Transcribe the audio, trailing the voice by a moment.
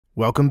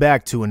Welcome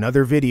back to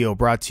another video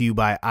brought to you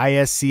by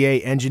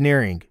ISCA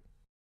Engineering.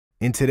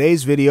 In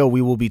today's video,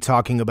 we will be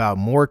talking about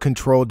more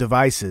control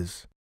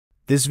devices.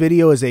 This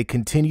video is a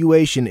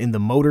continuation in the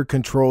motor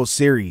control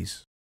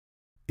series.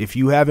 If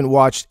you haven't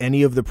watched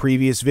any of the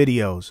previous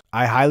videos,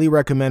 I highly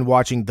recommend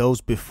watching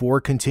those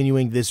before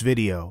continuing this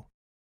video.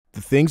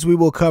 The things we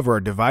will cover are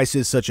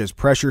devices such as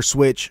pressure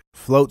switch,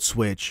 float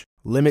switch,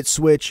 limit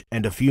switch,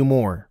 and a few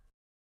more.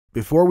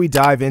 Before we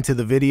dive into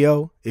the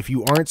video, if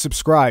you aren't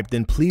subscribed,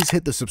 then please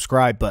hit the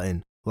subscribe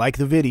button, like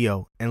the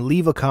video, and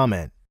leave a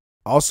comment.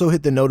 Also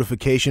hit the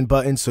notification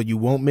button so you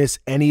won't miss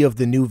any of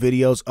the new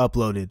videos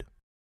uploaded.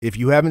 If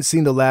you haven't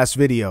seen the last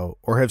video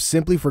or have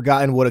simply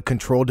forgotten what a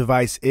control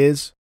device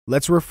is,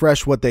 let's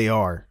refresh what they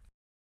are.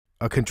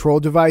 A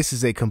control device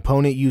is a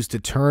component used to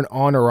turn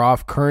on or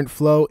off current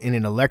flow in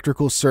an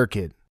electrical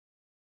circuit.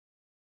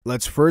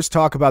 Let's first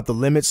talk about the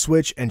limit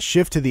switch and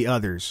shift to the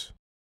others.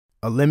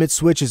 A limit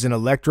switch is an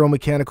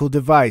electromechanical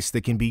device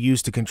that can be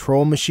used to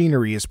control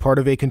machinery as part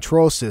of a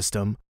control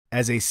system,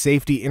 as a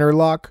safety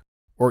interlock,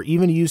 or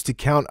even used to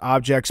count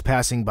objects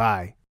passing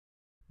by.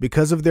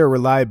 Because of their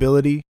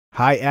reliability,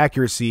 high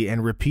accuracy,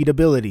 and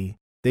repeatability,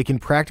 they can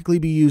practically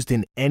be used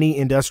in any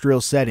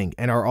industrial setting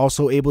and are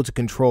also able to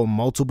control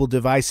multiple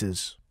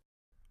devices.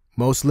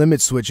 Most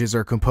limit switches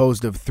are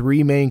composed of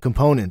three main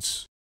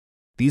components.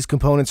 These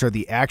components are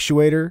the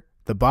actuator,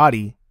 the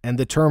body, and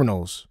the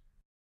terminals.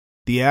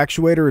 The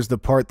actuator is the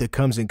part that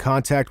comes in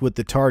contact with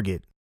the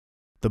target.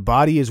 The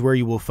body is where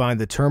you will find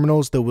the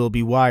terminals that will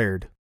be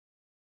wired.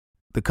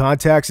 The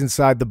contacts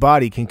inside the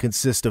body can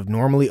consist of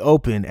normally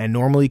open and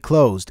normally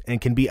closed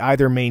and can be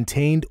either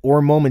maintained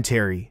or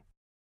momentary.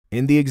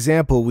 In the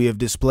example, we have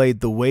displayed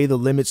the way the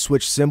limit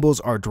switch symbols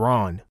are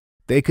drawn.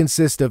 They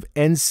consist of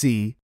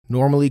NC,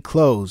 normally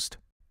closed,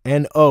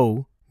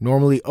 NO,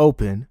 normally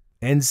open,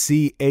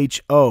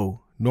 NCHO,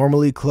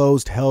 normally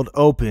closed held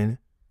open,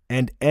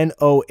 and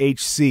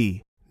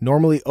NOHC,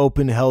 normally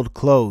open held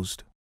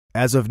closed.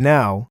 As of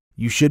now,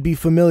 you should be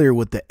familiar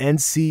with the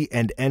NC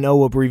and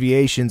NO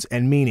abbreviations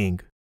and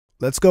meaning.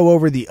 Let's go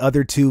over the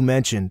other two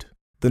mentioned.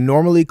 The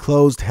normally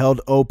closed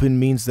held open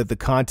means that the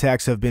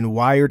contacts have been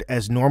wired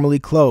as normally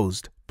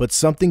closed, but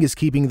something is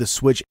keeping the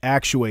switch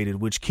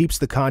actuated, which keeps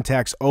the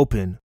contacts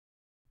open.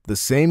 The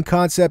same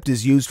concept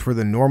is used for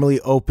the normally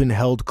open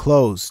held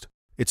closed.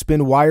 It's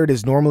been wired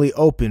as normally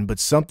open, but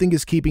something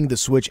is keeping the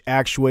switch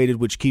actuated,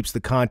 which keeps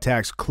the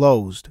contacts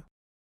closed.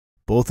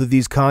 Both of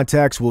these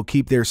contacts will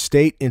keep their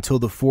state until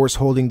the force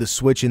holding the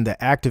switch in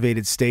the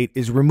activated state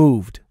is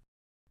removed.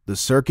 The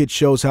circuit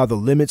shows how the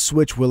limit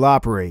switch will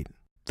operate.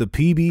 The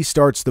PB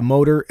starts the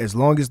motor as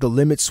long as the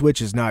limit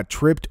switch is not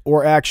tripped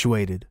or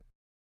actuated.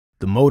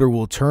 The motor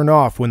will turn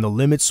off when the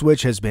limit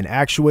switch has been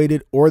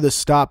actuated or the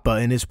stop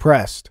button is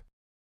pressed.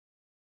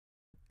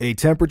 A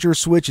temperature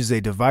switch is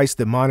a device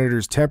that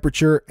monitors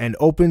temperature and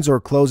opens or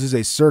closes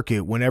a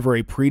circuit whenever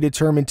a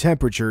predetermined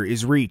temperature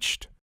is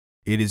reached.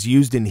 It is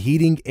used in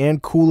heating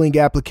and cooling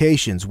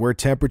applications where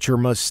temperature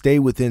must stay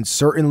within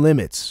certain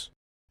limits.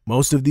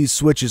 Most of these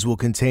switches will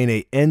contain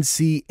a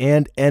NC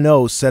and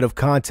NO set of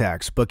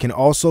contacts, but can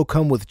also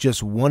come with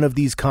just one of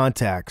these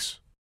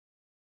contacts.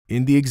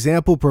 In the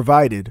example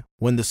provided,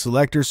 when the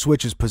selector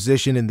switch is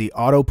positioned in the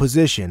auto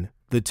position,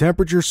 the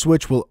temperature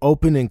switch will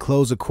open and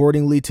close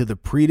accordingly to the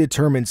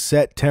predetermined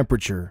set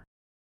temperature.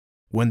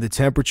 When the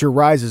temperature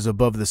rises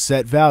above the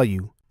set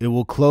value, it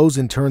will close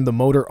and turn the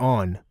motor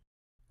on.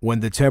 When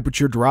the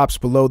temperature drops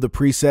below the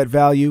preset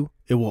value,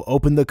 it will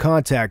open the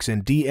contacts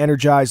and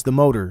de-energize the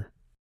motor.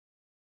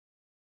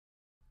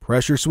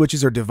 Pressure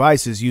switches are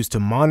devices used to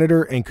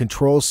monitor and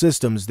control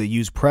systems that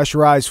use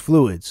pressurized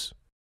fluids.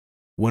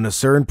 When a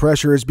certain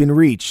pressure has been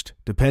reached,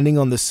 depending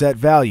on the set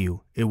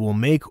value, it will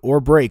make or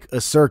break a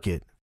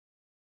circuit.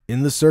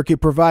 In the circuit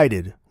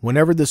provided,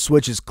 whenever the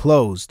switch is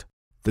closed,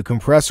 the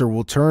compressor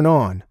will turn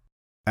on.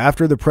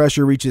 After the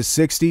pressure reaches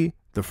 60,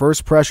 the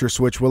first pressure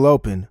switch will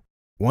open.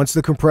 Once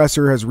the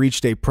compressor has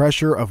reached a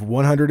pressure of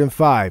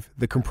 105,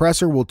 the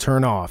compressor will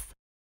turn off.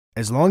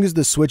 As long as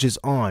the switch is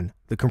on,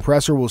 the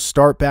compressor will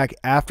start back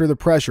after the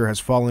pressure has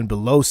fallen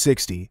below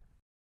 60.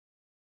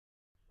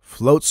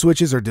 Float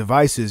switches are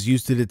devices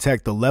used to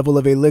detect the level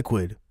of a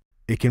liquid.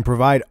 It can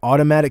provide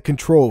automatic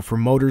control for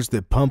motors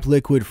that pump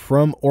liquid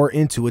from or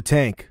into a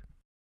tank.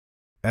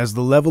 As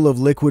the level of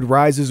liquid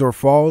rises or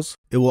falls,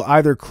 it will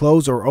either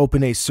close or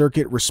open a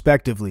circuit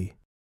respectively.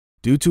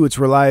 Due to its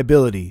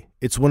reliability,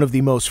 it's one of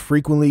the most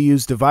frequently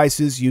used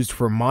devices used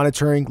for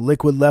monitoring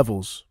liquid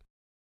levels.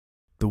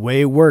 The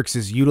way it works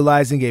is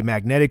utilizing a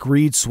magnetic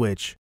reed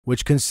switch,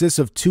 which consists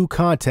of two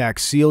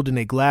contacts sealed in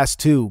a glass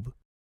tube.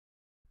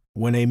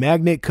 When a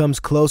magnet comes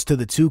close to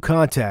the two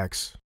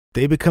contacts,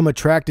 they become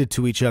attracted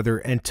to each other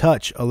and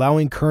touch,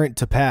 allowing current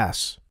to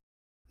pass.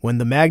 When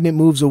the magnet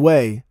moves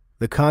away,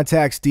 the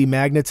contacts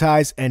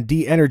demagnetize and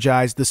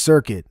de-energize the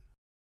circuit.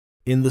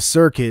 In the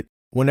circuit,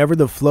 whenever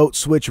the float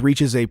switch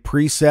reaches a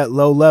preset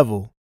low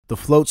level, the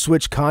float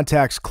switch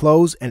contacts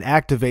close and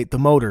activate the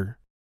motor.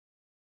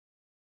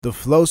 The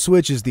flow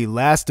switch is the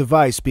last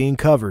device being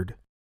covered.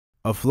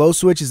 A flow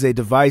switch is a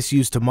device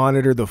used to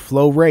monitor the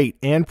flow rate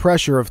and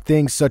pressure of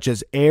things such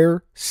as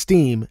air,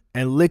 steam,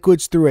 and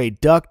liquids through a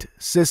duct,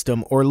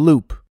 system, or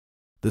loop.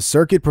 The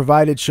circuit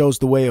provided shows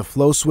the way a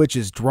flow switch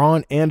is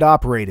drawn and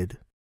operated.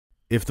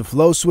 If the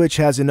flow switch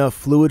has enough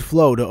fluid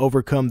flow to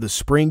overcome the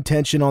spring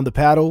tension on the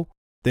paddle,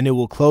 then it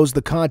will close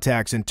the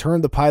contacts and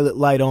turn the pilot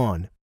light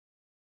on.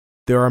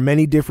 There are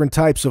many different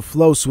types of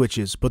flow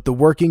switches, but the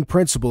working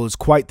principle is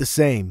quite the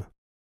same.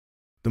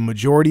 The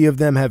majority of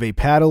them have a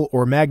paddle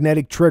or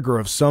magnetic trigger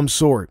of some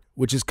sort,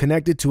 which is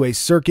connected to a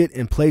circuit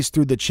and placed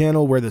through the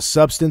channel where the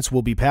substance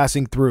will be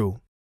passing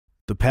through.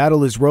 The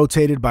paddle is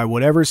rotated by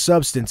whatever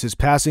substance is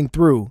passing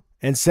through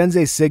and sends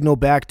a signal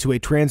back to a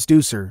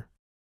transducer.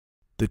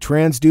 The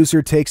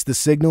transducer takes the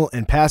signal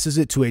and passes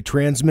it to a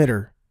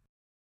transmitter.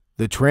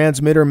 The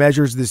transmitter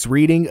measures this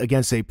reading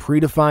against a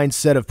predefined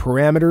set of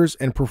parameters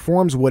and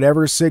performs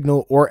whatever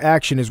signal or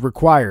action is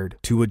required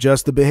to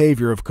adjust the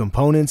behavior of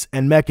components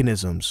and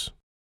mechanisms.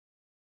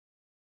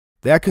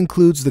 That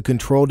concludes the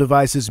control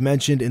devices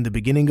mentioned in the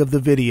beginning of the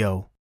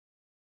video.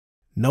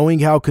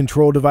 Knowing how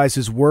control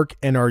devices work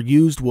and are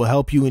used will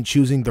help you in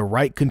choosing the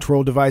right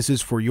control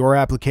devices for your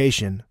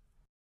application.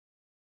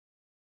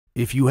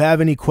 If you have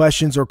any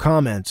questions or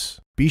comments,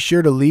 be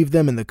sure to leave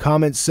them in the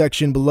comments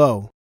section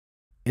below.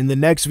 In the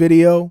next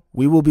video,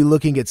 we will be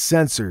looking at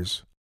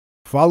sensors.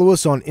 Follow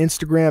us on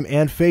Instagram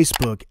and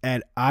Facebook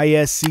at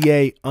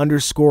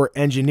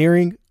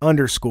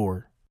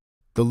ISCA_engineering_.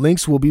 The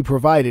links will be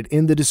provided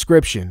in the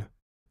description.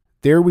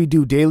 There we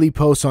do daily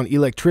posts on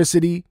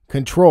electricity,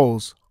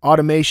 controls,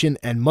 automation,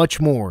 and much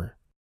more.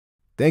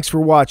 Thanks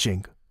for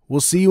watching.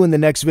 We'll see you in the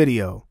next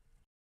video.